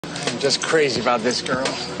just crazy about this girl.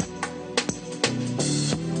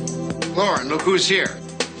 Lauren, look who's here.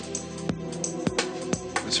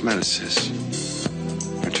 What's the matter, sis?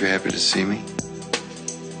 Aren't you happy to see me?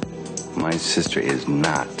 My sister is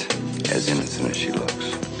not as innocent as she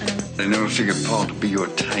looks. I never figured Paul to be your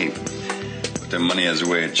type. But their money has a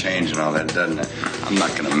way of changing all that, doesn't it? I'm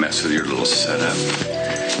not gonna mess with your little setup.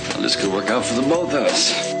 This could work out for the both of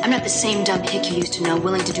us. I'm not the same dumb hick you used to know,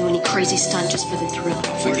 willing to do any crazy stunt just for the thrill.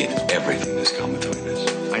 Forget everything that's come between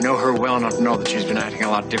us. I know her well enough to know that she's been acting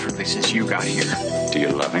a lot differently since you got here. Do you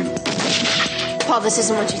love him? Paul, this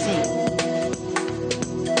isn't what you think.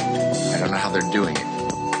 I don't know how they're doing it,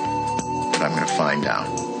 but I'm gonna find out.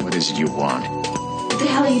 What is it you want? What the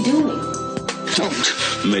hell are you doing?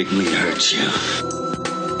 Don't make me hurt you.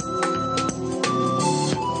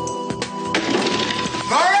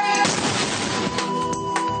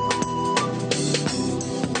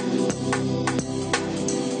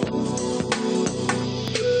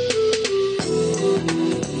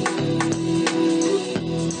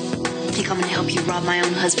 Think I'm gonna help you rob my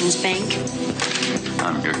own husband's bank?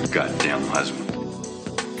 I'm your goddamn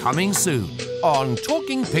husband. Coming soon on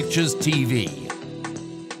Talking Pictures TV.